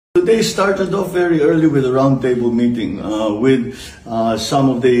Today started off very early with a roundtable meeting with some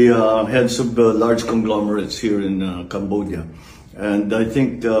of the heads of large conglomerates here in Cambodia. And I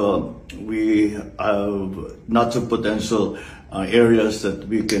think we have lots of potential areas that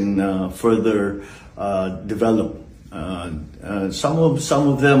we can further develop. Some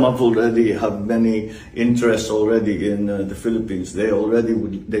of them have many interests already in the Philippines. They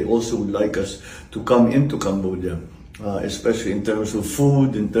also would like us to come into Cambodia. Especially in terms of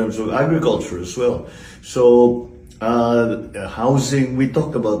food, in terms of agriculture as well. So housing, we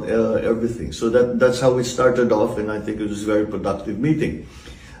talked about everything. So that's how it started off, and I think it was a very productive meeting.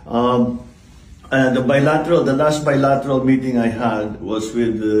 And the last bilateral meeting I had was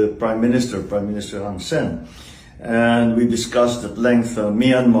with the Prime Minister Asean, and we discussed at length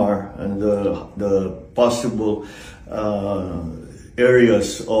Myanmar and the possible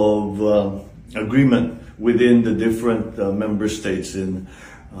areas of agreement within the different member states in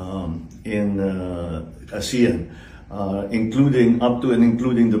Asean,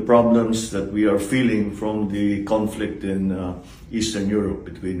 including the problems that we are feeling from the conflict in Eastern Europe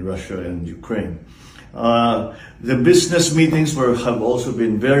between Russia and Ukraine. The business meetings have also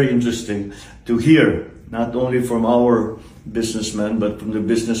been very interesting to hear, not only from our businessmen, but from the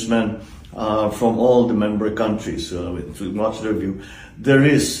businessmen from all the member countries. To watch their view, there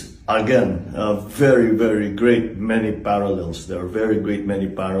is, again, very great many parallels. There are very great many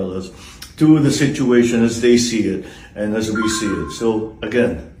parallels to the situation as they see it and as we see it. So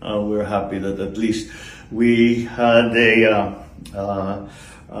again, we're happy that at least we had a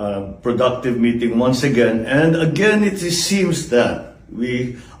productive meeting once again. And again, it seems that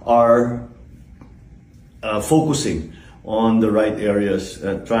we are focusing on the right areas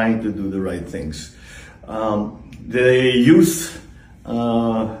and trying to do the right things. The youth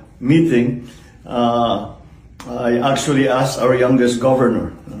meeting, I actually asked our youngest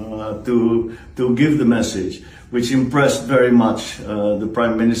governor to give the message, which impressed very much the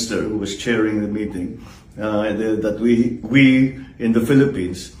Prime Minister who was chairing the meeting, that we in the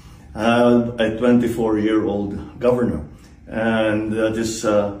Philippines have a 24-year-old governor. And that is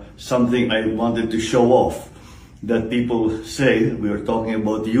something I wanted to show off. That people say we are talking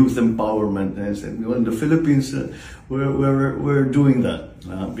about youth empowerment, and I said, well, in the Philippines we're doing that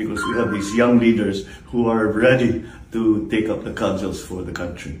because we have these young leaders who are ready to take up the cudgels for the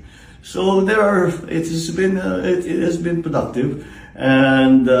country. So it has been productive,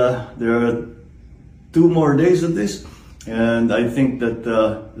 and there are 2 more days of this, and I think that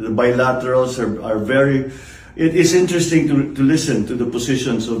the bilaterals are very. It is interesting to listen to the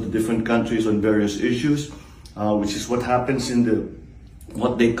positions of the different countries on various issues. Which is what happens in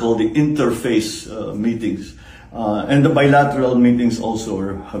what they call the interface meetings. And the bilateral meetings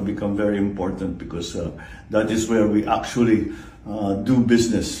also have become very important because that is where we actually do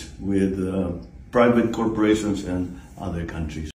business with private corporations and other countries.